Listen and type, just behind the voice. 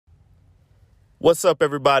What's up,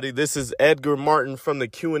 everybody? This is Edgar Martin from the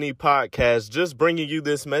Q&E podcast, just bringing you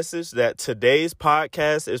this message that today's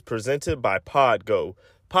podcast is presented by Podgo.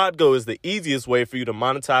 Podgo is the easiest way for you to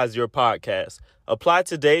monetize your podcast. Apply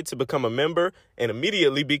today to become a member and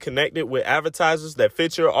immediately be connected with advertisers that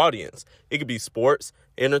fit your audience. It could be sports,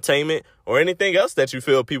 entertainment, or anything else that you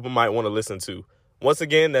feel people might want to listen to. Once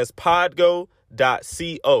again, that's podgo.co,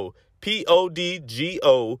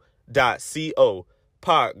 Podgo.co,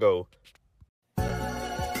 Podgo.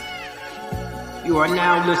 You are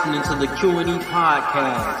now listening to the Q&E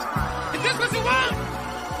podcast. Is this what you want?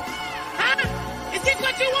 Huh? Is this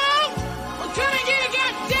what you want? I'm trying to get it,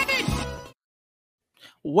 goddammit!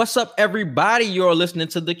 What's up, everybody? You're listening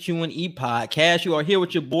to the Q&E podcast. You are here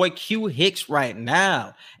with your boy Q Hicks right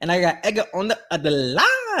now. And I got Edgar on the other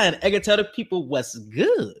line. Edgar, tell the people what's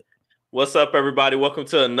good. What's up, everybody? Welcome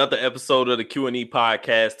to another episode of the Q&E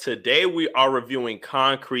podcast. Today, we are reviewing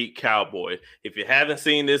Concrete Cowboy. If you haven't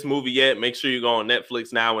seen this movie yet, make sure you go on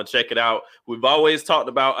Netflix now and check it out. We've always talked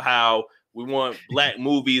about how we want black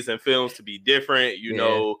movies and films to be different. You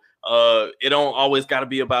know, it don't always got to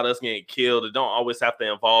be about us getting killed. It don't always have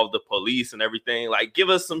to involve the police and everything. Like, give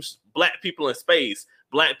us some black people in space,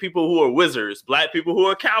 black people who are wizards, black people who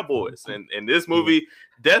are cowboys. And this movie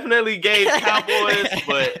definitely gave cowboys,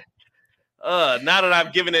 but... now that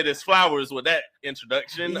I've given it its flowers with that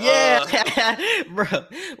introduction, bro.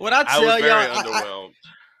 What I tell was very y'all,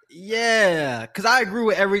 underwhelmed. because I agree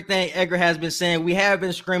with everything Edgar has been saying. We have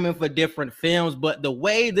been screaming for different films, but the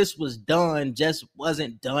way this was done just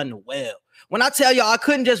wasn't done well. When I tell y'all, I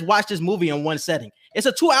couldn't just watch this movie in one setting. It's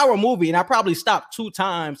a 2-hour movie, and I probably stopped 2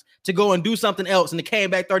 times to go and do something else, and it came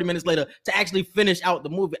back 30 minutes later to actually finish out the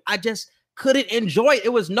movie. I just couldn't enjoy it.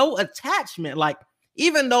 It was no attachment, like.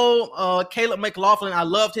 Even though Caleb McLaughlin, I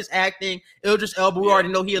loved his acting. Idris Elba, we already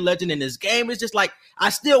know he a legend in this game. It's just like I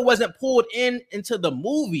still wasn't pulled into the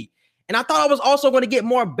movie. And I thought I was also going to get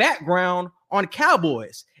more background on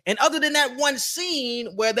Cowboys. And other than that one scene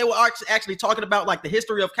where they were actually talking about like the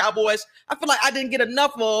history of Cowboys, I feel like I didn't get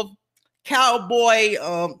enough of Cowboy,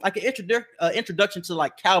 like an introduction to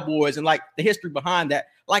like Cowboys and like the history behind that.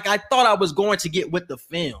 Like I thought I was going to get with the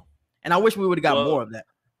film. And I wish we would have got more of that.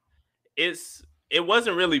 It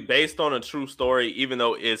wasn't really based on a true story, even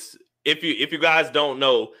though it's if you guys don't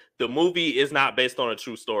know, the movie is not based on a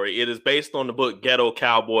true story. It is based on the book Ghetto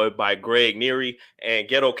Cowboy by Greg Neary, and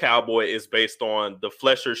Ghetto Cowboy is based on the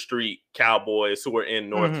Fletcher Street Cowboys who were in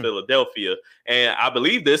North Philadelphia. And I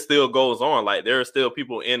believe this still goes on. Like there are still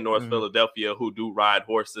people in North Philadelphia who do ride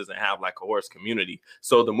horses and have like a horse community.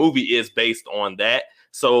 So the movie is based on that.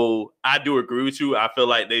 So I do agree with you. I feel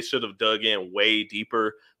like they should have dug in way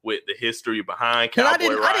deeper with the history behind Cowboy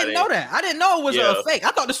riding. I didn't know that. I didn't know it was a fake. I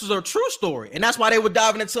thought this was a true story, and that's why they were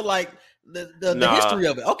diving into like the history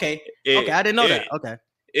of it. Okay, I didn't know that. Okay,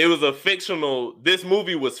 it was a fictional. This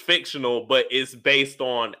movie was fictional, but it's based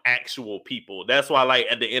on actual people. That's why, like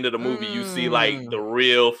at the end of the movie, you see like the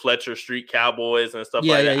real Fletcher Street Cowboys and stuff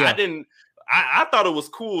like that. Yeah. I thought it was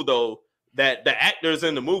cool though that the actors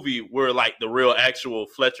in the movie were like the real actual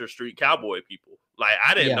Fletcher Street Cowboy people. Like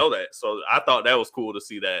I didn't know that, so I thought that was cool to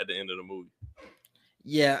see that at the end of the movie.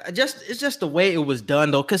 Yeah, it's just the way it was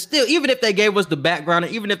done though. Because still, even if they gave us the background,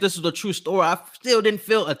 and even if this was a true story, I still didn't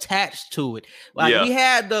feel attached to it. Like we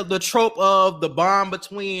had the trope of the bond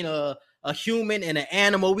between a human and an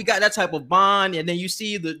animal. We got that type of bond, and then you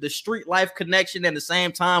see the street life connection at the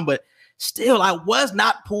same time. But still, I was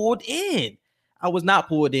not pulled in. I was not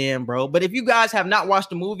pulled in, bro. But if you guys have not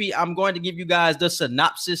watched the movie, I'm going to give you guys the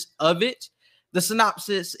synopsis of it. The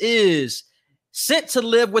synopsis is: sent to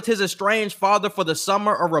live with his estranged father for the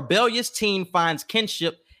summer, a rebellious teen finds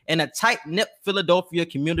kinship in a tight-knit Philadelphia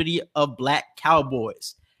community of black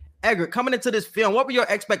cowboys. Edgar, coming into this film, what were your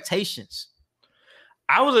expectations?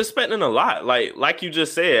 I was expecting a lot. Like you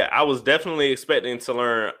just said, I was definitely expecting to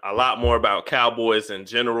learn a lot more about cowboys in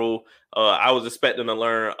general. I was expecting to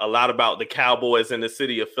learn a lot about the cowboys in the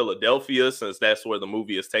city of Philadelphia, since that's where the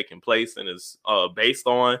movie is taking place and is based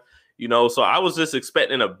on. You know, so I was just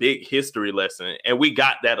expecting a big history lesson. And we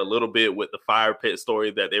got that a little bit with the fire pit story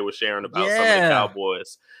that they were sharing about some of the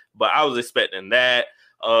cowboys. But I was expecting that.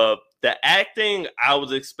 The acting, I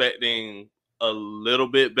was expecting a little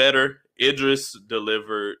bit better. Idris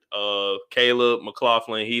delivered. Caleb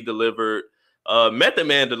McLaughlin, he delivered. Method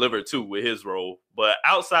Man delivered too with his role. But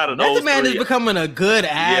outside of those, Method Man is becoming a good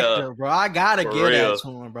actor, bro. I gotta give that to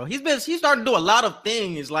him, bro. He's starting to do a lot of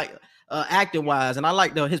things like acting wise, and I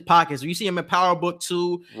like his pockets. You see him in Power Book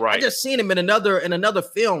 2. Right. I just seen him in another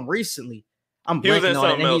film recently. He was in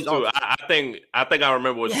something else too. I think I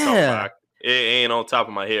remember what you're talking about. It ain't on top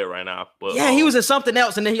of my head right now. But yeah, he was in something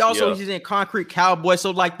else, and then yeah. he's in Concrete Cowboy.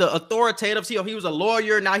 So like the authoritative, he was a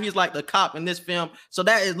lawyer. Now he's like the cop in this film. So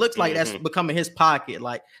that it looks like that's becoming his pocket,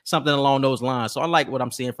 like something along those lines. So I like what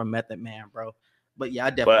I'm seeing from Method Man, bro. But yeah, I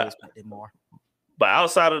definitely expected more. But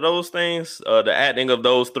outside of those things, the acting of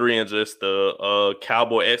those three and just the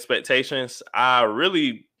cowboy expectations, I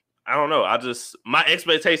don't know. My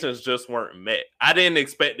expectations just weren't met. I didn't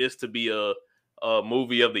expect this to be a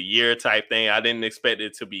movie of the year type thing. I didn't expect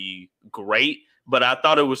it to be great, but I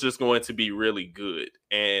thought it was just going to be really good.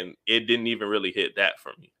 And it didn't even really hit that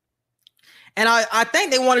for me. And I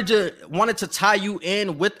think they wanted to tie you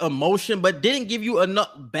in with emotion, but didn't give you enough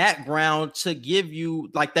background to give you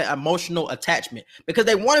like that emotional attachment, because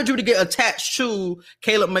they wanted you to get attached to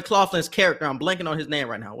Caleb McLaughlin's character. I'm blanking on his name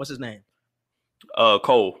right now. What's his name?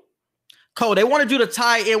 Cole. They wanted you to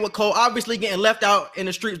tie in with Cole, obviously getting left out in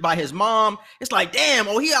the streets by his mom. It's like, damn,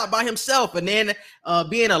 he out by himself. And then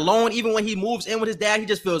being alone, even when he moves in with his dad, he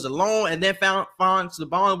just feels alone, and then finds the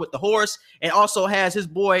bond with the horse, and also has his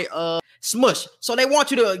boy Smush. So they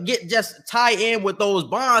want you to just tie in with those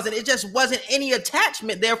bonds, and it just wasn't any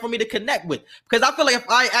attachment there for me to connect with. Because I feel like if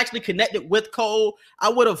I actually connected with Cole, I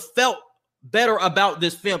would have felt better about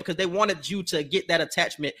this film, because they wanted you to get that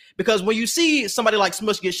attachment. Because when you see somebody like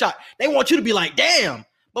Smush get shot, they want you to be like, damn.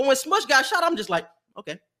 But when Smush got shot, I'm just like,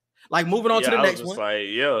 okay. Like moving on to the next one. Like,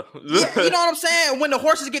 yeah, you know what I'm saying? When the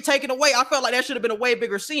horses get taken away, I felt like that should have been a way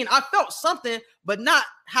bigger scene. I felt something, but not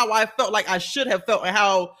how I felt like I should have felt, and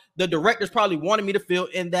how the directors probably wanted me to feel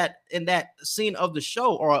in that scene of the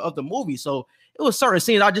show or of the movie. So it was certain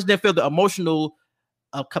scenes I just didn't feel the emotional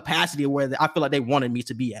capacity where I feel like they wanted me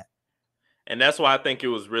to be at. And that's why I think it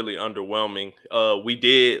was really underwhelming. We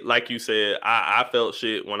did, like you said, I felt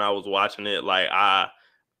shit when I was watching it. Like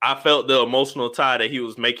I felt the emotional tie that he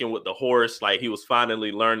was making with the horse. Like he was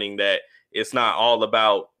finally learning that it's not all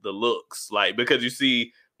about the looks. Like, because you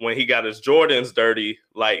see when he got his Jordans dirty,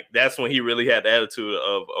 like that's when he really had the attitude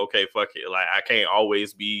of, okay, fuck it. Like I can't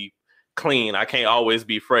always be clean. I can't always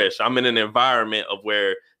be fresh. I'm in an environment of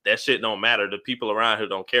where that shit don't matter. The people around here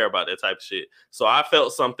don't care about that type of shit. So I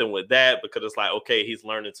felt something with that, because it's like, okay, he's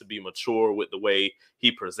learning to be mature with the way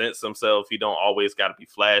he presents himself. He don't always got to be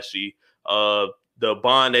flashy. The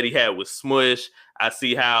bond that he had with Smush, I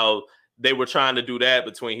see how they were trying to do that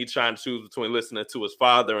he's trying to choose between listening to his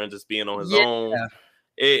father and just being on his own.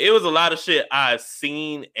 It was a lot of shit I've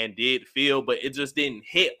seen and did feel, but it just didn't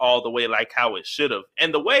hit all the way like how it should have.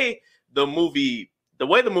 And the way the movie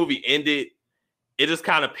ended, it just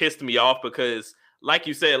kind of pissed me off, because like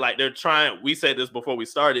you said, like we said this before we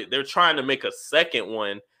started, they're trying to make a second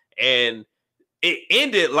one, and it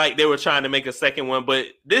ended like they were trying to make a second one, but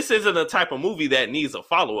this isn't a type of movie that needs a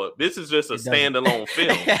follow-up. This is just a standalone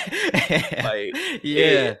film. Like,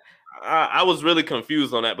 yeah. I was really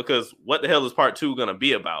confused on that, because what the hell is part 2 going to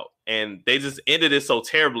be about? And they just ended it so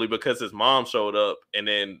terribly because his mom showed up, and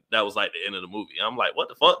then that was like the end of the movie. I'm like, what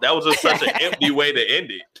the fuck? That was just such an empty way to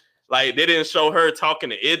end it. Like, they didn't show her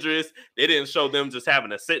talking to Idris. They didn't show them just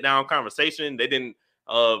having a sit-down conversation. They didn't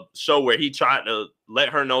show where he tried to let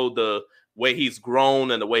her know the way he's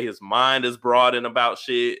grown and the way his mind is broadened about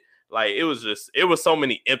shit. Like, it was so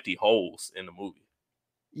many empty holes in the movie.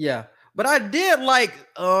 Yeah. But I did like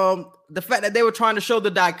the fact that they were trying to show the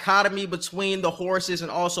dichotomy between the horses and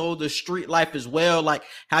also the street life as well. Like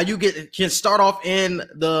how you can start off in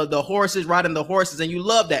the horses, riding the horses, and you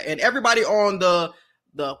love that. And everybody on the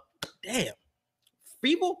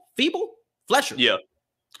Feeble Fletcher. Yeah.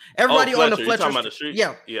 Everybody on the Fletcher Street.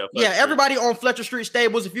 Yeah. Everybody on Fletcher Street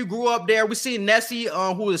stables. If you grew up there, we seen Nessie,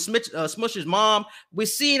 who is Smush's mom. We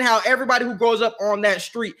seen how everybody who grows up on that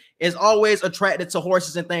street is always attracted to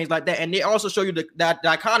horses and things like that. And they also show you that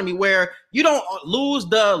dichotomy where you don't lose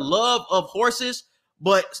the love of horses,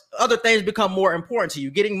 but other things become more important to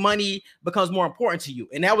you. Getting money becomes more important to you.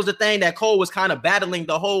 And that was the thing that Cole was kind of battling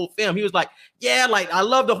the whole film. He was like, yeah, like I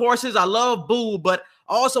love the horses, I love Boo, but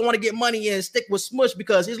I also want to get money and stick with Smush,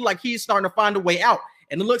 because it's like he's starting to find a way out.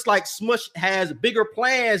 And it looks like Smush has bigger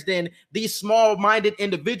plans than these small-minded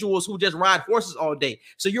individuals who just ride horses all day.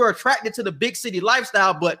 So you're attracted to the big city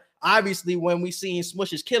lifestyle, but obviously when we see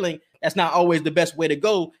Smush's killing, that's not always the best way to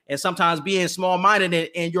go. And sometimes being small-minded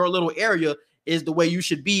in your little area is the way you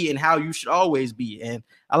should be and how you should always be. And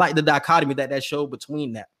I like the dichotomy that showed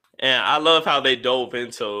between that. And I love how they dove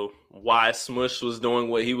into why Smush was doing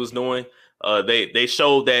what he was doing. They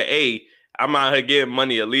showed that, hey, I'm out here getting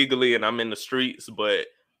money illegally and I'm in the streets, but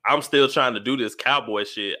I'm still trying to do this cowboy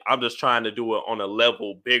shit. I'm just trying to do it on a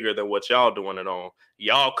level bigger than what y'all doing it on.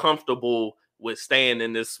 Y'all comfortable with staying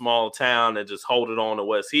in this small town and just holding on to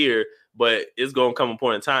what's here, but it's gonna come a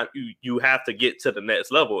point in time you have to get to the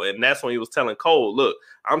next level. And that's when he was telling Cole, look,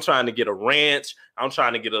 I'm trying to get a ranch, I'm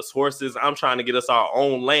trying to get us horses, I'm trying to get us our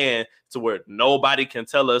own land to where nobody can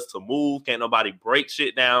tell us to move, can't nobody break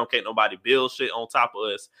shit down, can't nobody build shit on top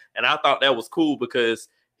of us. And I thought that was cool because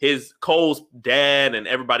Cole's dad and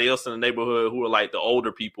everybody else in the neighborhood who were like the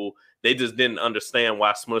older people, they just didn't understand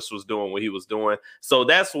why Smush was doing what he was doing. So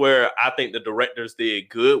that's where I think the directors did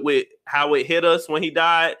good with how it hit us when he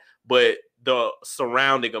died, but the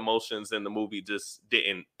surrounding emotions in the movie just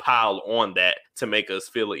didn't pile on that to make us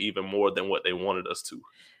feel it even more than what they wanted us to.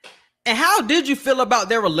 And how did you feel about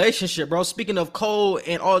their relationship, bro? Speaking of Cole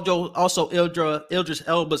and also Idris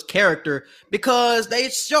Elba's character, because they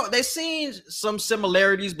seen some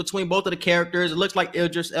similarities between both of the characters. It looks like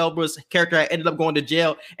Idris Elba's character had ended up going to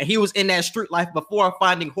jail, and he was in that street life before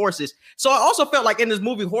finding horses. So I also felt like in this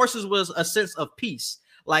movie, horses was a sense of peace.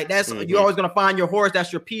 Like that's you're always gonna find your horse.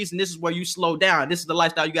 That's your peace, and this is where you slow down. This is the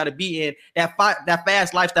lifestyle you got to be in. That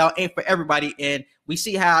fast lifestyle ain't for everybody, and we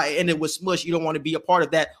see how it ended with Smush. You don't want to be a part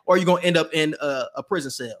of that, or you're gonna end up in a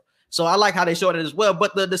prison cell. So I like how they showed it as well.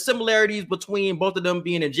 But the similarities between both of them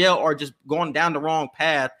being in jail or just going down the wrong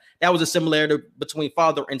path, that was a similarity between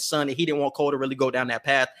father and son, and he didn't want Cole to really go down that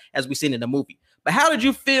path as we seen in the movie. But how did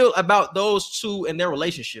you feel about those two and their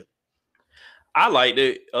relationship? I liked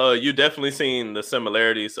it. You definitely seen the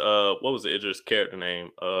similarities. What was the Idris character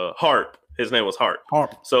name? Harp. His name was Harp.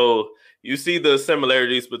 So you see the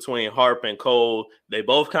similarities between Harp and Cole. They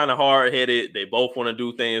both kind of hard-headed. They both want to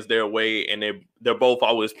do things their way, and they're both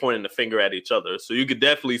always pointing the finger at each other. So you could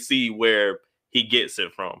definitely see where he gets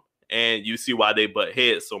it from, and you see why they butt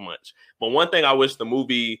heads so much. But one thing I wish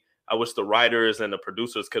the writers and the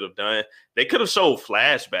producers could have done, they could have showed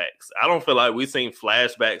flashbacks. I don't feel like we've seen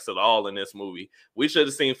flashbacks at all in this movie. We should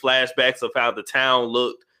have seen flashbacks of how the town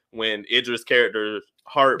looked when Idris' character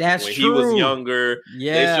Harp, he was younger.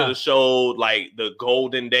 Yeah. They should have showed like the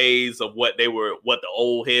golden days of what the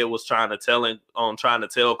old head was trying to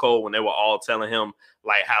tell Cole when they were all telling him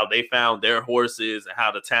like how they found their horses and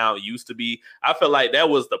how the town used to be. I feel like that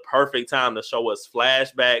was the perfect time to show us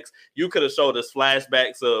flashbacks. You could have showed us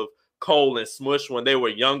flashbacks of Cole and Smush when they were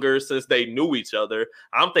younger, since they knew each other.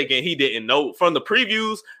 I'm thinking he didn't know from the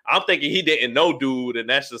previews. I'm thinking he didn't know dude, and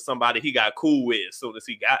that's just somebody he got cool with as soon as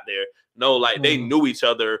he got there. No, like they knew each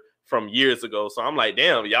other from years ago. So I'm like,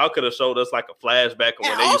 damn, y'all could have showed us like a flashback of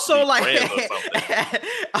when they used to be friends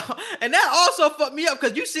or something. And that also fucked me up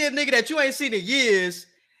because you see a nigga that you ain't seen in years.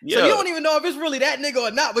 Yeah. So you don't even know if it's really that nigga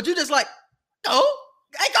or not, but you just like, oh,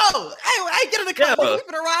 hey, go. Hey, I ain't get in the car. We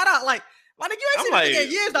finna ride out. Like, my nigga, you ain't seen this nigga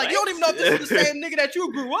in years. Like, you don't even know if this is the same nigga that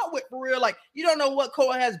you grew up with for real. Like, you don't know what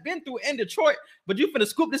Cole has been through in Detroit, but you finna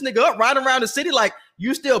scoop this nigga up, ride around the city like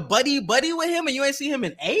you still buddy with him and you ain't seen him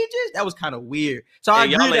in ages? That was kind of weird. So I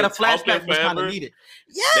agree that a flashback was kind of needed.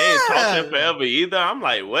 Yeah. They ain't talking forever either. I'm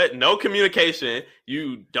like, what? No communication.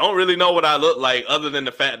 You don't really know what I look like other than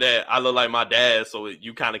the fact that I look like my dad, so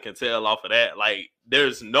you kind of can tell off of that. Like,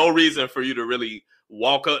 there's no reason for you to really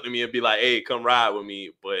walk up to me and be like, hey, come ride with me,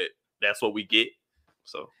 but that's what we get.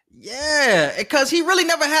 So yeah, because he really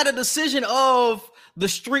never had a decision of the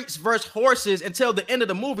streets versus horses until the end of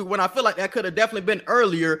the movie, when I feel like that could have definitely been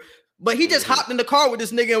earlier. But he just hopped in the car with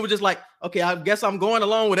this nigga and was just like, okay, I guess I'm going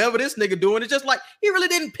along whatever this nigga doing. It's just like he really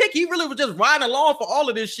didn't pick. He really was just riding along for all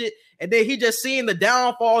of this shit. And then he just seen the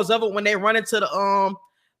downfalls of it when they run into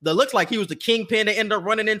the looks like he was the kingpin they ended up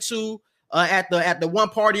running into at the one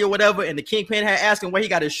party or whatever, and the kingpin had asked him where he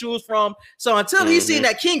got his shoes from. So until he seen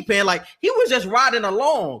that kingpin, like he was just riding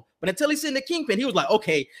along. But until he seen the kingpin, he was like,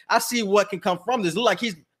 okay, I see what can come from this. Look like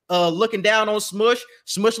he's looking down on Smush.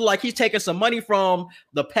 Smush look like he's taking some money from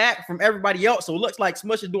the pack from everybody else. So it looks like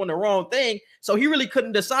Smush is doing the wrong thing. So he really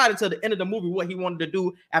couldn't decide until the end of the movie what he wanted to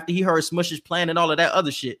do after he heard Smush's plan and all of that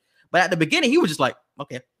other shit. But at the beginning, he was just like,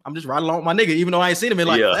 okay, I'm just riding along with my nigga, even though I ain't seen him in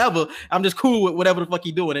like forever. I'm just cool with whatever the fuck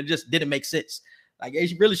he doing. It just didn't make sense. Like,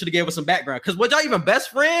 he really should have gave us some background. Because was y'all even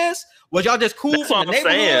best friends? Was y'all just cool from the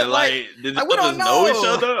neighborhood? Saying. Like, did y'all just know each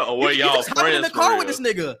other? Or were y'all just friends in the car with this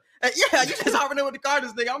nigga? Yeah, you just hopping in with the car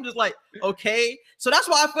with this nigga. I'm just like, okay. So that's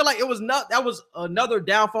why I feel like that was another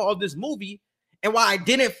downfall of this movie. And why I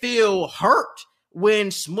didn't feel hurt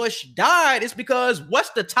when Smush died is because what's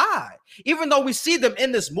the tie? Even though we see them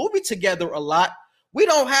in this movie together a lot, we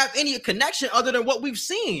don't have any connection other than what we've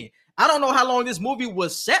seen. I don't know how long this movie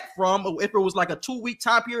was set from, or if it was like a 2-week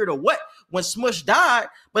time period or what when Smush died.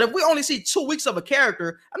 But if we only see 2 weeks of a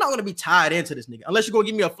character, I'm not going to be tied into this nigga unless you're going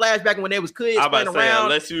to give me a flashback when they was kids playing around.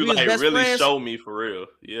 Unless you like really friends. Show me for real.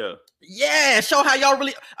 Yeah, show how y'all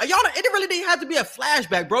really it really didn't have to be a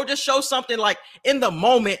flashback, bro. Just show something like in the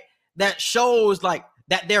moment that shows like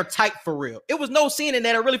that they're tight for real. It was no scene in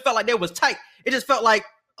that it really felt like they was tight. It just felt like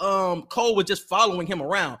Cole was just following him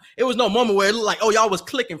around. It was no moment where it looked like, oh, y'all was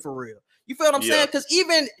clicking for real. You feel what I'm saying? Because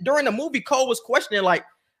even during the movie, Cole was questioning, like,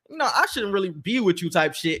 I shouldn't really be with you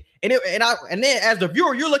type shit. And then as the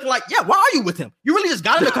viewer, you're looking like, yeah, why are you with him? You really just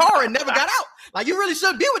got in the car and never got out. Like, you really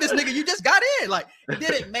shouldn't be with this nigga. You just got in. Like, it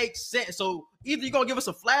didn't make sense. So either you're gonna give us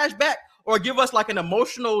a flashback or give us like an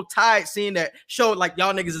emotional tied scene that showed like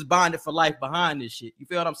y'all niggas is bonded for life behind this shit. You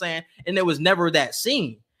feel what I'm saying? And there was never that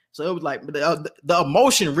scene. So it was like the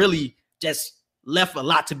emotion really just left a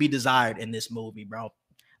lot to be desired in this movie, bro.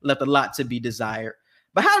 Left a lot to be desired.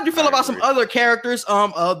 But how did you feel about some other characters?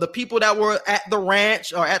 The people that were at the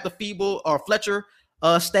ranch or at the Feeble or Fletcher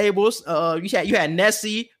stables. You had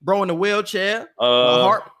Nessie, bro, in the wheelchair.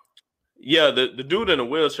 Hart. Yeah, the dude in the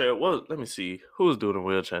wheelchair. Well, let me see. Who's dude in the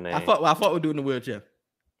wheelchair name? I thought we dude in the wheelchair.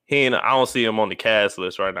 I don't see him on the cast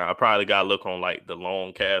list right now. I probably gotta look on like the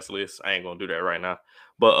long cast list. I ain't gonna do that right now.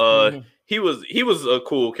 But he was a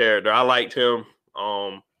cool character. I liked him.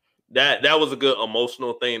 That was a good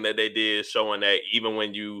emotional thing that they did, showing that even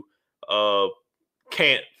when you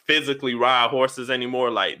can't physically ride horses anymore,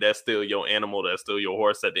 like that's still your animal, that's still your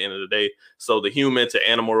horse at the end of the day. So the human to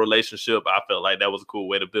animal relationship, I felt like that was a cool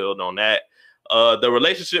way to build on that. The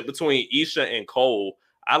relationship between Isha and Cole,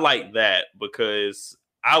 I like that because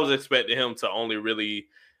I was expecting him to only really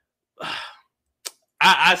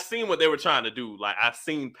I seen what they were trying to do. Like, I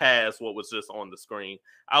seen past what was just on the screen.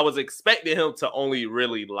 I was expecting him to only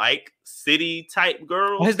really like city type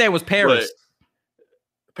girls. Well, his name was Paris.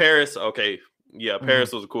 Paris, okay. Yeah,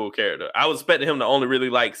 Paris was a cool character. I was expecting him to only really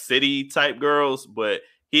like city type girls, but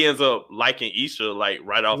he ends up liking Isha like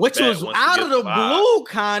right off which the bat. Was out of the blue,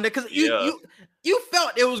 kind of, because you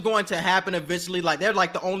felt it was going to happen eventually. Like, they're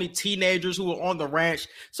like the only teenagers who were on the ranch.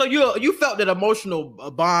 So you felt that emotional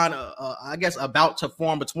bond, I guess, about to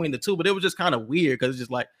form between the two. But it was just kind of weird because it's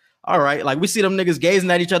just like, all right, like we see them niggas gazing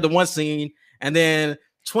at each other one scene, and then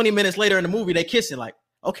 20 minutes later in the movie, they kissing. Like,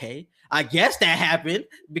 okay, I guess that happened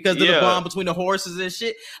because of the bond between the horses and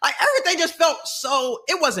shit. Like, everything just felt so,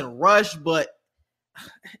 it wasn't rushed, but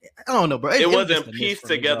I don't know, bro. It wasn't pieced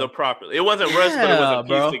together properly. It wasn't rushed, but it wasn't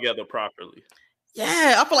pieced together properly.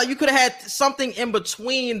 Yeah, I feel like you could have had something in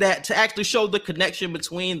between that to actually show the connection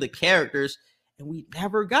between the characters, and we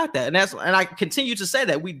never got that. And I continue to say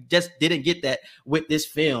that we just didn't get that with this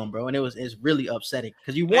film, bro. And it's really upsetting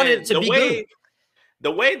because you wanted it to be good.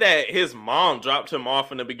 The way that his mom dropped him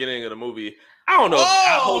off in the beginning of the movie, I don't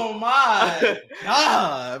know. My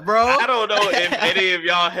God, bro. I don't know if any of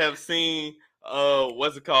y'all have seen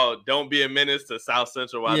what's it called? Don't Be a Menace to South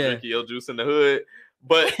Central while drinking your juice in the hood.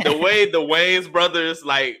 But the way the Wayans brothers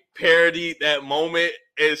like parodied that moment,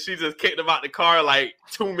 and she just kicked him out the car like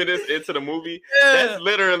 2 minutes into the movie. That's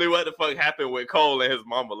literally what the fuck happened with Cole and his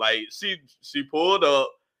mama. Like, she pulled up,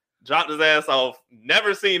 dropped his ass off,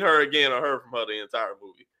 never seen her again or heard from her the entire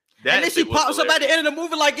movie. And then she pops up at the end of the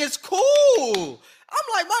movie like it's cool. I'm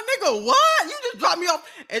like, my nigga, what? You just dropped me off.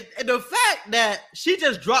 And the fact that she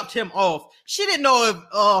just dropped him off, she didn't know if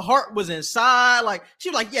Hart was inside. Like, she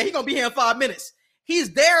was like, yeah, he's gonna be here in 5 minutes.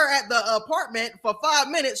 He's there at the apartment for 5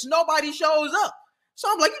 minutes. Nobody shows up. So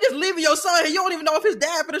I'm like, you just leaving your son here. You don't even know if his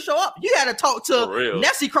dad gonna show up. You had to talk to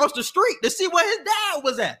Nessie across the street to see where his dad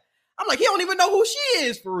was at. I'm like, he don't even know who she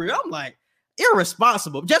is for real. I'm like,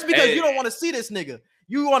 irresponsible. Just because you don't want to see this nigga.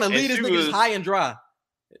 You want to leave this nigga high and dry.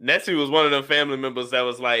 Nessie was one of them family members that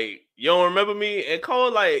was like, you don't remember me? And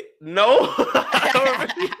Cole like, no, I don't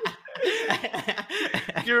remember you.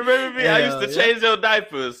 You remember me? I used to change your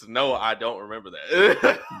diapers. No, I don't remember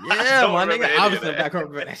that. Yeah, my nigga. I was not gonna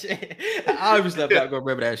remember that shit. I was not gonna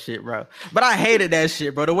remember that shit, bro. But I hated that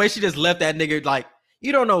shit, bro. The way she just left that nigga, like,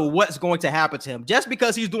 you don't know what's going to happen to him. Just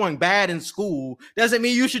because he's doing bad in school doesn't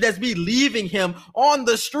mean you should just be leaving him on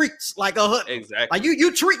the streets like a hood. Exactly. Like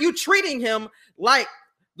you treating him like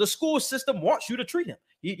the school system wants you to treat him.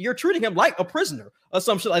 You're treating him like a prisoner or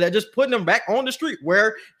some shit like that, just putting him back on the street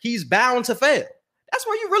where he's bound to fail. That's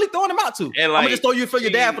where you're really throwing him out to. And like, I'm gonna just throw you for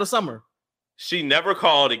your dad for the summer. She never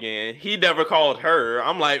called again. He never called her.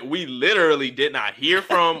 I'm like, we literally did not hear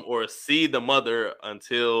from or see the mother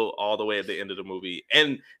until all the way at the end of the movie.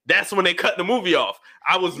 And that's when they cut the movie off.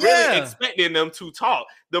 I was really expecting them to talk.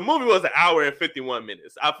 The movie was 1 hour and 51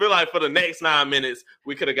 minutes. I feel like for the next 9 minutes,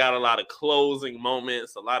 we could have got a lot of closing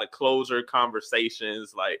moments, a lot of closure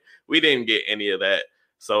conversations. Like, we didn't get any of that.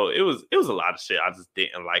 So it was a lot of shit I just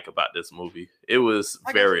didn't like about this movie. It was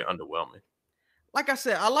very underwhelming. like I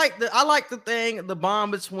said, I like the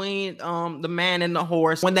bond between the man and the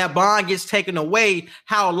horse. When that bond gets taken away,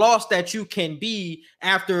 how lost that you can be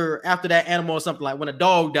after that animal or something. Like when a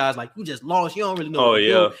dog dies, like you just lost, you don't really know what to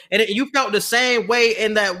do. And you felt the same way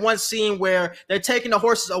in that one scene where they're taking the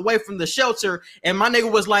horses away from the shelter, and my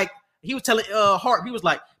nigga was like, he was telling Hart, he was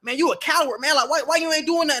like, man, you a coward, man. Like, why you ain't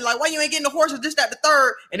doing that? Like, why you ain't getting the horses, this, that, the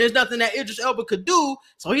third? And there's nothing that Idris Elba could do.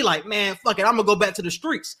 So he like, man, fuck it, I'm gonna go back to the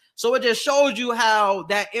streets. So it just shows you how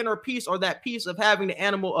that inner peace, or that piece of having the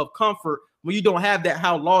animal of comfort, when you don't have that,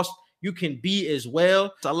 how lost you can be as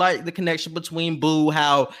well. So I like the connection between Boo,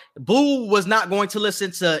 how Boo was not going to listen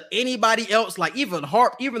to anybody else, like even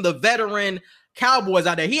Harp, even the veteran cowboys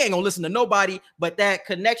out there. He ain't gonna listen to nobody, but that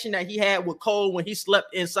connection that he had with Cole when he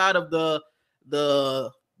slept inside of the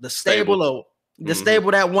stable or the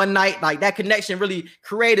stable that one night, like that connection really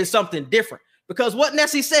created something different. Because what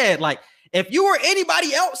Nessie said, like, if you were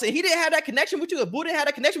anybody else and he didn't have that connection with you, if Boo didn't have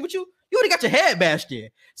that connection with you, you would have got your head bashed in.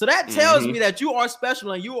 So that tells me that you are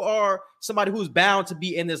special and you are somebody who's bound to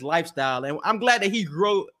be in this lifestyle. And I'm glad that he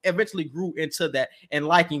eventually grew into that and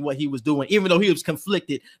liking what he was doing, even though he was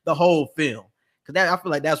conflicted the whole film. Because I feel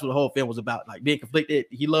like that's what the whole film was about, like being conflicted.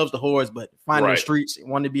 He loves the horse, but finding the streets,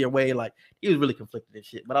 wanted to be away. Like he was really conflicted and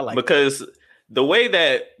shit. But I like because the way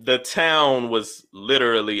that the town was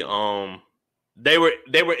literally they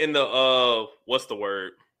were in the what's the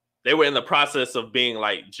word? They were in the process of being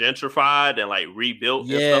like gentrified and like rebuilt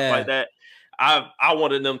and stuff like that. I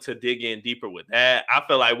wanted them to dig in deeper with that. I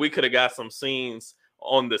feel like we could have got some scenes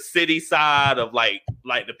on the city side of like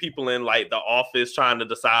the people in like the office trying to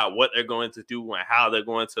decide what they're going to do and how they're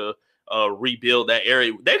going to rebuild that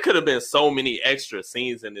area. There could have been so many extra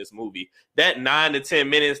scenes in this movie. That 9 to 10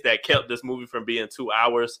 minutes that kept this movie from being 2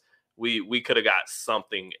 hours, we could have got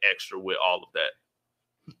something extra with all of that.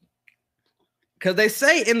 Because they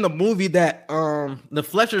say in the movie that the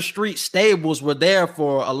Fletcher Street stables were there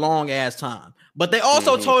for a long ass time, but they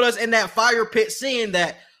also told us in that fire pit scene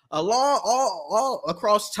that all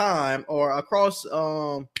across time, or across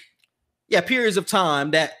periods of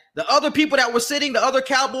time, that the other people that were sitting, the other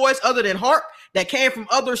cowboys other than Harp that came from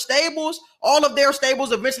other stables, all of their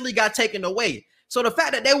stables eventually got taken away. So the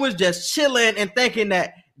fact that they was just chilling and thinking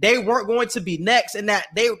that they weren't going to be next, and that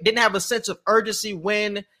they didn't have a sense of urgency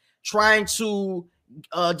when trying to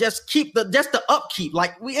just the upkeep.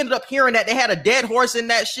 Like we ended up hearing that they had a dead horse in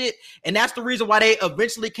that shit, and that's the reason why they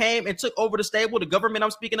eventually came and took over the stable, the government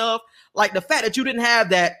I'm speaking of. Like the fact that you didn't have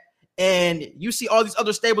that, and you see all these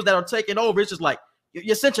other stables that are taking over, it's just like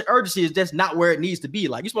your sense of urgency is just not where it needs to be.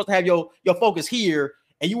 Like you're supposed to have your focus here,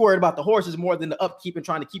 and you worried about the horses more than the upkeep and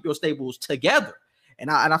trying to keep your stables together. And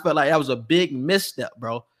I felt like that was a big misstep,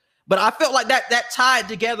 bro. But I felt like that tied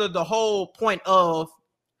together the whole point of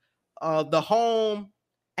the home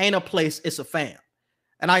ain't a place, it's a fam.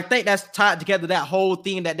 And I think that's tied together, that whole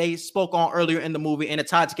theme that they spoke on earlier in the movie, and it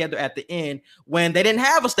tied together at the end when they didn't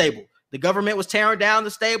have a stable. The government was tearing down the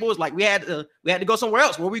stables. Like we had to go somewhere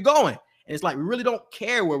else. Where we going? And it's like, we really don't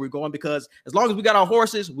care where we're going, because as long as we got our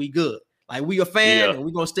horses, we good. Like we a fan and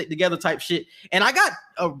we're going to stick together type shit. And I got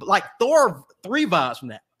like Thor 3 vibes from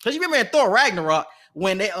that. Because you remember in Thor Ragnarok,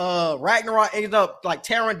 when they Ragnarok ended up like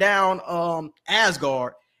tearing down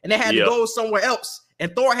Asgard, and they had to go somewhere else.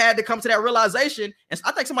 And Thor had to come to that realization. And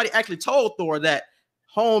I think somebody actually told Thor that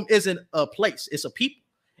home isn't a place, it's a people.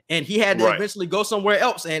 And he had to eventually go somewhere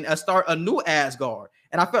else and start a new Asgard.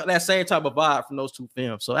 And I felt that same type of vibe from those two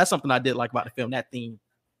films. So that's something I did like about the film, that theme.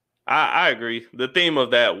 I agree. The theme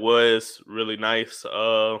of that was really nice.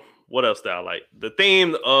 What else did I like? The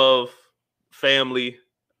theme of family.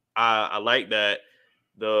 I like that.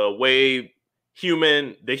 The way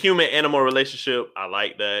the human animal relationship, I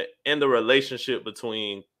like that. And the relationship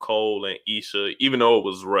between Cole and Isha, even though it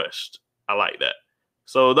was rushed, I like that.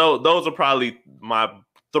 So those are probably my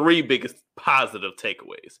 3 biggest positive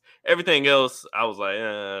takeaways. Everything else, I was like,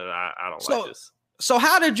 I don't like this. So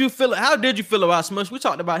how did you feel about Smush? We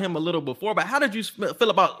talked about him a little before, but how did you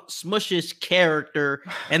feel about Smush's character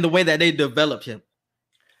and the way that they developed him?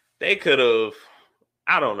 They could have,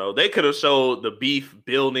 I don't know. They could have showed the beef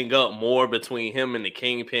building up more between him and the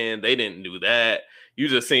Kingpin. They didn't do that. You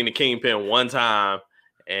just seen the Kingpin one time,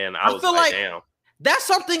 and I was like, damn. That's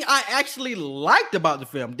something I actually liked about the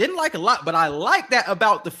film. Didn't like a lot, but I liked that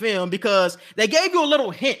about the film because they gave you a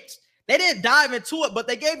little hint. They didn't dive into it, but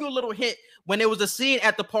they gave you a little hint when there was a scene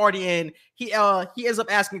at the party, and he ends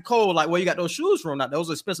up asking Cole, like, where you got those shoes from? Now, those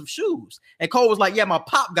are expensive shoes. And Cole was like, yeah, my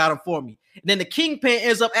pop got them for me. And then the Kingpin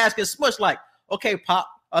ends up asking Smush, like, okay, Pop,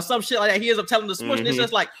 or some shit like that. He ends up telling the Smush, and it's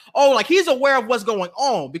just like, oh, like he's aware of what's going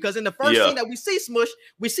on, because in the first scene that we see Smush,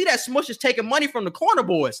 we see that Smush is taking money from the corner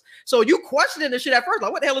boys. So you questioning the shit at first,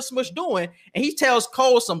 like what the hell is Smush doing? And he tells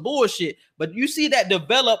Cole some bullshit, but you see that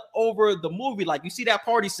develop over the movie. Like you see that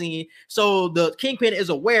party scene, so the Kingpin is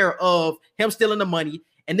aware of him stealing the money,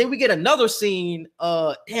 and then we get another scene.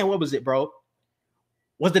 Damn, what was it, bro?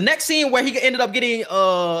 Was the next scene where he ended up getting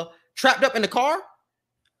trapped up in the car,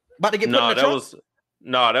 about to get put in the trunk?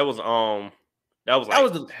 That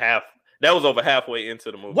was over halfway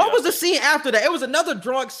into the movie. What was the scene after that? It was another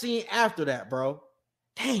drunk scene after that, bro.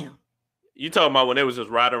 Damn. You talking about when they was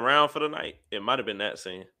just riding around for the night? It might have been that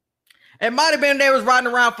scene. It might have been they was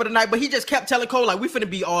riding around for the night, but he just kept telling Cole, like, we finna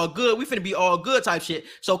be all good type shit.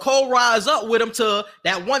 So Cole rides up with him to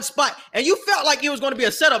that one spot, and you felt like it was going to be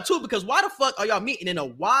a setup too, because why the fuck are y'all meeting in a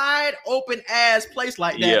wide open ass place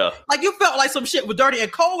like that? Yeah. Like you felt like some shit was dirty,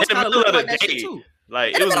 and Cole was kind of looking like that shit too.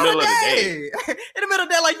 Like it was the middle of the day. In the middle of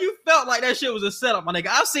the day, like you felt like that shit was a setup, my nigga.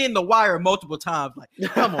 I've seen The Wire multiple times. Like,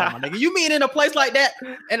 come on, my nigga. You meet in a place like that,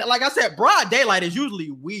 and like I said, broad daylight is usually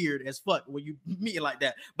weird as fuck when you meet like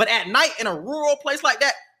that. But at night in a rural place like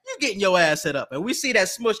that, you getting your ass set up. And we see that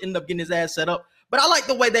Smush end up getting his ass set up. But I like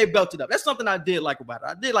the way they built it up. That's something I did like about it.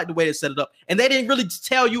 I did like the way they set it up. And they didn't really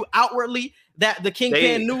tell you outwardly that the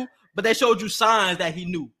Kingpin knew, but they showed you signs that he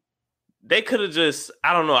knew. They could have just,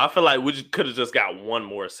 I don't know. I feel like we could have just got one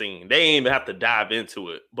more scene. They ain't even have to dive into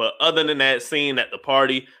it. But other than that scene at the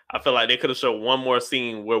party, I feel like they could have showed one more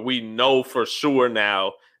scene where we know for sure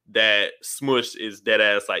now that Smush is dead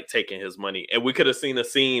ass like taking his money. And we could have seen a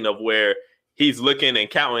scene of where he's looking and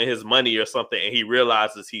counting his money or something, and he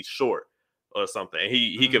realizes he's short or something.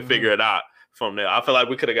 He could figure it out from there. I feel like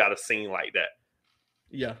we could have got a scene like that.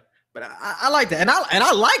 Yeah. But I like that, and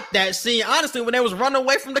I like that scene honestly when they was running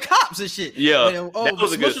away from the cops and shit. Yeah, that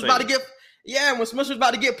was a good scene. When Smush was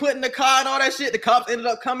about to get put in the car and all that shit, the cops ended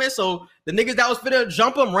up coming. So the niggas that was finna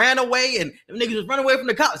jump him ran away, and the niggas was running away from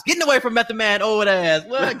the cops, getting away from Method Man over the ass.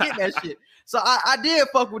 Well, get that shit. So I did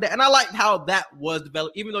fuck with that, and I liked how that was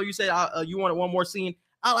developed. Even though you said you wanted one more scene,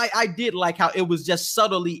 I did like how it was just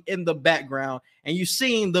subtly in the background, and you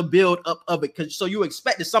seen the build up of it, so you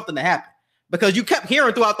expected something to happen. Because you kept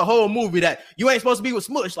hearing throughout the whole movie that you ain't supposed to be with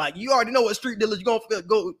Smush. Like, you already know what street dealers you're going to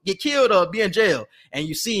go get killed or be in jail. And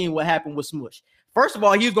you seen what happened with Smush. First of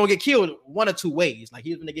all, he was going to get killed one or two ways. Like, he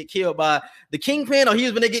was going to get killed by the Kingpin, or he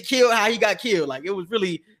was going to get killed how he got killed. Like, it was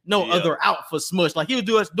really no other out for Smush. Like, he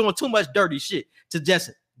was doing too much dirty shit to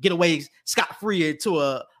just get away scot-free into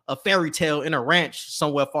a fairy tale in a ranch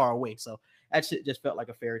somewhere far away. So that shit just felt like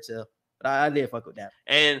a fairy tale. But I did fuck with that.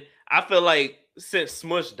 And I feel like since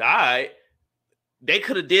Smush died, they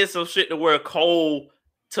could have did some shit to where Cole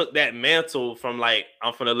took that mantle from like,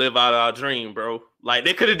 I'm finna live out our dream, bro. Like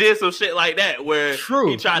they could have did some shit like that where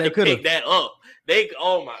he tried to pick that up.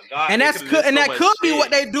 Oh my god! And that could be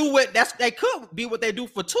what they do with That could be what they do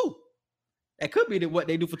for 2. That could be what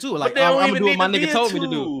they do for 2. Like I'm gonna do what my nigga told me to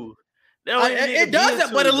do. It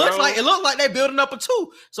doesn't, but it looks like they're building up a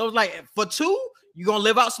 2. So it's like for 2. You gonna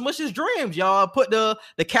live out Smush's dreams, y'all. Put the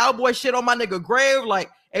cowboy shit on my nigga grave.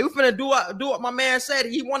 Like, hey, we finna do what my man said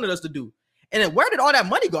he wanted us to do. And then where did all that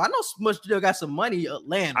money go? I know Smush still got some money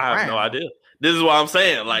laying around. I have no idea. This is what I'm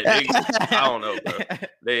saying. Like, I don't know, bro.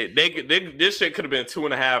 This shit could have been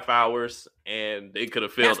 2.5 hours, and they could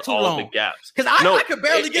have filled all the gaps. Because I could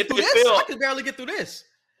barely get through this. I could barely get through this.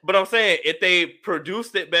 But I'm saying if they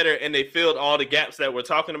produced it better and they filled all the gaps that we're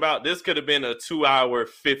talking about, this could have been a 2-hour,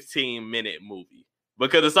 15-minute movie.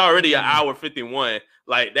 Because it's already an hour 51.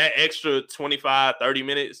 Like that extra 25, 30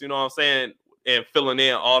 minutes, you know what I'm saying? And filling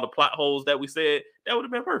in all the plot holes that we said, that would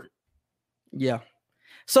have been perfect. Yeah.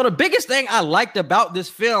 So the biggest thing I liked about this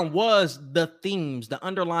film was the themes, the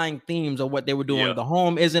underlying themes of what they were doing. Yeah. The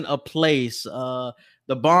home isn't a place.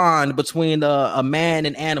 The bond between a man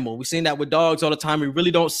and animal. We've seen that with dogs all the time. We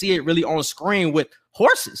really don't see it really on screen with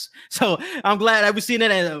horses. So I'm glad that we've seen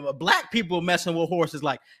it and black people messing with horses.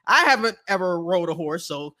 Like I haven't ever rode a horse,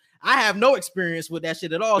 so I have no experience with that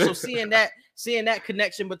shit at all. So seeing that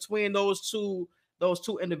connection between those two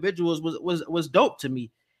individuals was dope to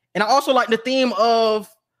me. And I also like the theme of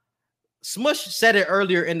Smush said it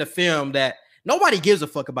earlier in the film that nobody gives a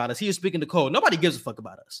fuck about us. He was speaking to Cole. Nobody gives a fuck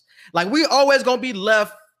about us. Like, we always gonna be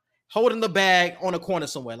left holding the bag on a corner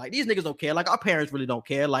somewhere. Like, these niggas don't care. Like, our parents really don't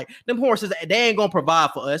care. Like, them horses, they ain't gonna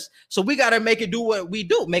provide for us. So we gotta make it do what we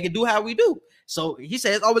do. Make it do how we do. So he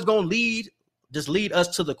said it's always gonna lead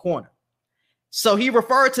us to the corner. So he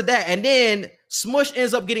referred to that. And then Smush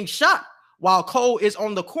ends up getting shot while Cole is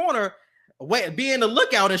on the corner being the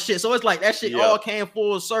lookout and shit. So it's like that shit all came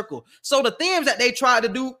full circle. So the themes that they tried to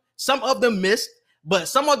do, some of them missed, But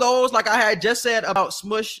some of those, like I had just said about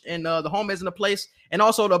Smush and the home is in the place, and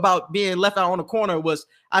also about being left out on the corner, was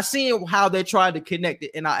I seen how they tried to connect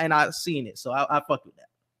it, and I seen it. So I fucked with that.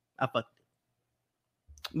 I fucked with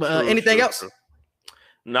it. But anything else? True.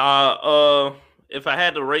 Nah, if I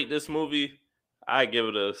had to rate this movie, I'd give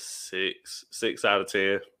it a 6 out of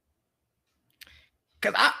 10.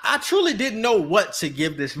 Because I truly didn't know what to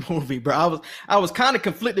give this movie, bro. I was kind of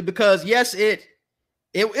conflicted because yes, it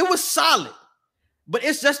was solid, but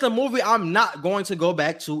it's just a movie I'm not going to go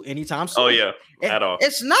back to anytime soon. Oh yeah, at all.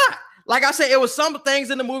 It's not. Like I said, it was some things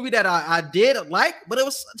in the movie that I did like, but it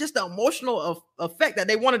was just the emotional effect that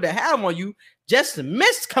they wanted to have on you just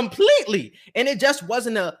missed completely, and it just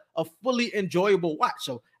wasn't a fully enjoyable watch.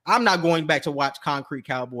 So I'm not going back to watch Concrete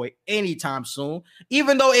Cowboy anytime soon,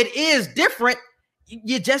 even though it is different.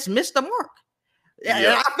 You just missed the mark.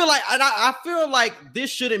 Yeah. I feel like this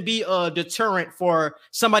shouldn't be a deterrent for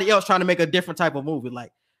somebody else trying to make a different type of movie.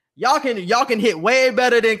 Like y'all can hit way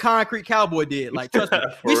better than Concrete Cowboy did. Like trust me,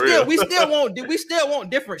 we still want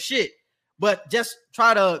different shit, but just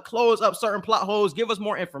try to close up certain plot holes, give us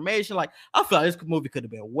more information. Like I feel like this movie could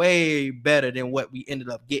have been way better than what we ended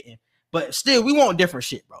up getting, but still we want different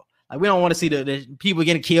shit, bro. Like we don't want to see the people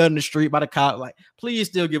getting killed in the street by the cop. Like please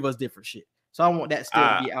still give us different shit. So I want that still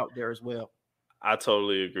to be out there as well. I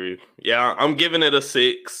totally agree. Yeah, I'm giving it a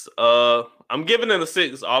 6. I'm giving it a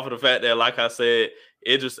 6 off of the fact that, like I said,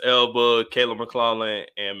 Idris Elba, Caleb McLaughlin,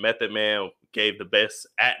 and Method Man gave the best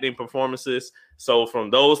acting performances. So from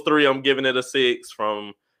those three, I'm giving it a 6.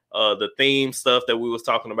 From the theme stuff that we was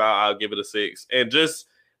talking about, I'll give it a 6. And just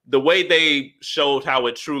the way they showed how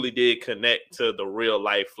it truly did connect to the real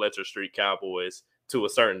life Fletcher Street Cowboys to a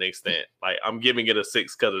certain extent. Like I'm giving it a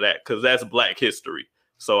 6 because of that, because that's Black history.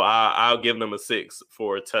 So I'll give them a 6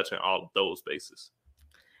 for touching all of those bases.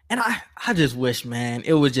 And I just wish, man,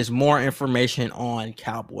 it was just more information on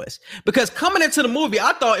Cowboys. Because coming into the movie,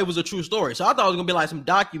 I thought it was a true story. So I thought it was going to be like some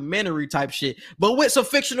documentary type shit, but with some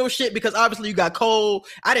fictional shit, because obviously you got Cole.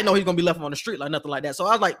 I didn't know he was going to be left on the street like nothing like that. So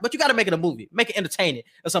I was like, but you got to make it a movie, make it entertaining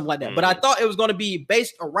or something like that. Mm-hmm. But I thought it was going to be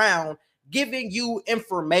based around giving you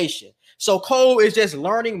information. So Cole is just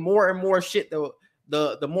learning more and more shit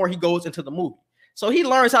the more he goes into the movie. So he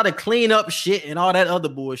learns how to clean up shit and all that other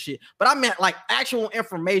bullshit. But I meant like actual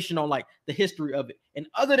information on like the history of it. And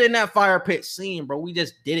other than that fire pit scene, bro, we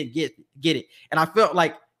just didn't get it. And I felt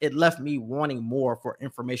like it left me wanting more for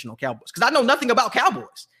information on Cowboys because I know nothing about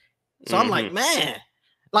Cowboys. So I'm like, man,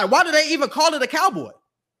 like why do they even call it a cowboy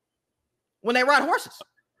when they ride horses?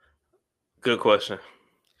 Good question.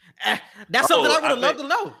 That's something I would have loved to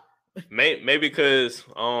know. Maybe because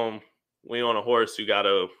when you're on a horse, you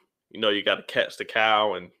gotta catch the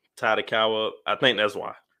cow and tie the cow up. I think that's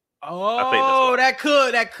why. Oh, that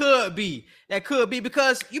could be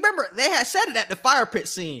because you remember they had said it at the fire pit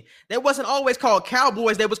scene. They wasn't always called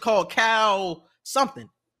Cowboys. They was called Cow something.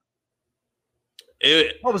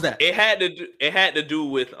 What was that? It had to do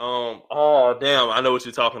with oh damn, I know what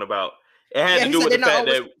you're talking about. It had to do with the fact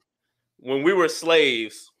that when we were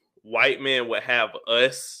slaves, white men would have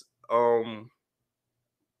us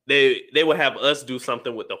they would have us do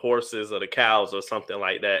something with the horses or the cows or something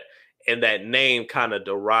like that, and that name kind of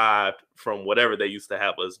derived from whatever they used to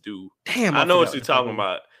have us do. Damn, I know what you're talking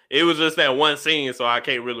about. It was just that one scene, so I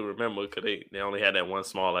can't really remember because they only had that one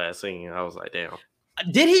small ass scene. I was like, damn.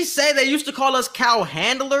 Did he say they used to call us cow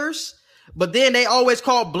handlers, but then they always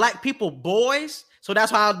called black people boys? So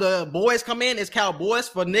that's how the boys come in, is cowboys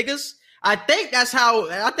for niggas. I think that's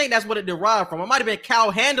what it derived from. It might have been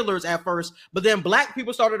cow handlers at first, but then black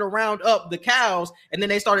people started to round up the cows, and then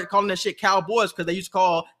they started calling that shit cowboys because they used to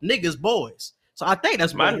call niggas boys. So I think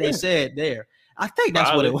that's what they said there. I think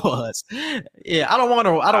that's what it was. Yeah, I don't want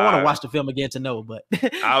to watch the film again to know, but I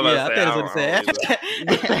think that's what it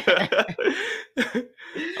said.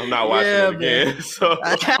 I'm not watching it again. So.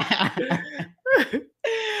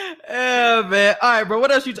 Yeah, man. All right, bro.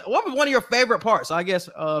 What else what was one of your favorite parts? I guess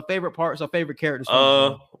favorite parts or favorite characters.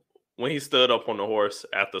 When he stood up on the horse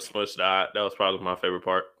after Smush died, that was probably my favorite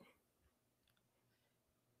part.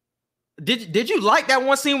 Did you like that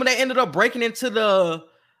one scene when they ended up breaking into the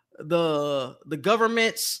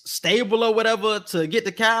government's stable or whatever to get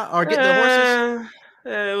the cow or get the horses?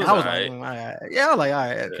 Yeah, it was I was like, all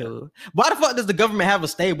right, cool. Why the fuck does the government have a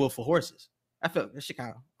stable for horses? I felt that shit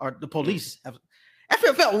kind of, or the police have. I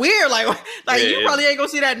felt weird, like you probably ain't gonna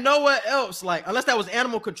see that nowhere else, like unless that was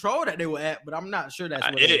animal control that they were at. But I'm not sure that's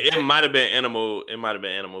what it might have been animal. It might have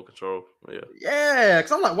been animal control. Yeah,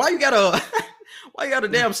 because I'm like, why you got a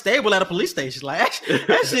damn stable at a police station? Like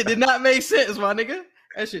that shit did not make sense, my nigga.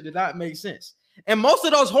 That shit did not make sense. And most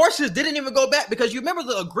of those horses didn't even go back because you remember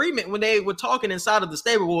the agreement when they were talking inside of the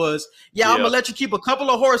stable was, I'm gonna let you keep a couple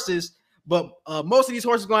of horses, but most of these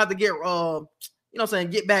horses gonna have to get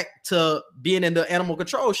get back to being in the animal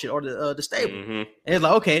control shit or the stable. And it's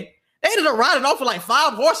like, okay. They ended up riding off with like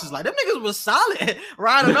 5 horses. Like them niggas was solid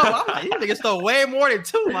riding off. I'm like, these niggas stole way more than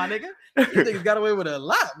 2, my nigga. These niggas got away with a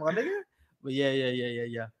lot, my nigga. But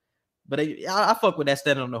yeah. But I fuck with that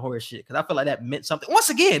standing on the horse shit because I feel like that meant something. Once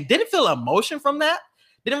again, didn't feel emotion from that.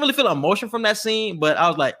 Didn't really feel emotion from that scene, but I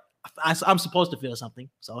was like, I'm supposed to feel something.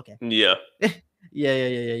 So okay. Yeah.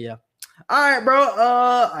 Yeah. All right, bro.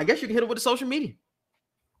 I guess you can hit it with the social media.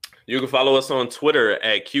 You can follow us on Twitter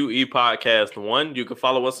at QE Podcast 1. You can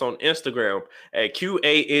follow us on Instagram at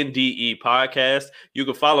QANDE Podcast. You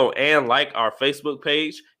can follow and like our Facebook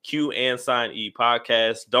page, Q&E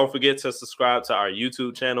Podcast. Don't forget to subscribe to our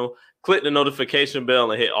YouTube channel. Click the notification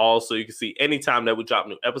bell and hit all so you can see anytime that we drop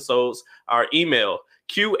new episodes. Our email,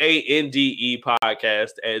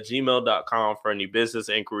 QANDEpodcast@gmail.com for any business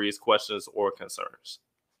inquiries, questions, or concerns.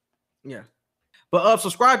 Yeah. But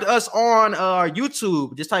subscribe to us on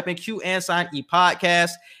YouTube. Just type in Q&E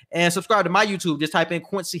Podcast and subscribe to my YouTube. Just type in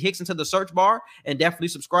Quincy Hicks into the search bar and definitely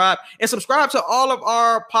subscribe. And subscribe to all of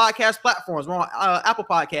our podcast platforms. We're on Apple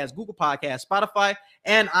Podcasts, Google Podcasts, Spotify,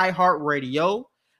 and iHeartRadio.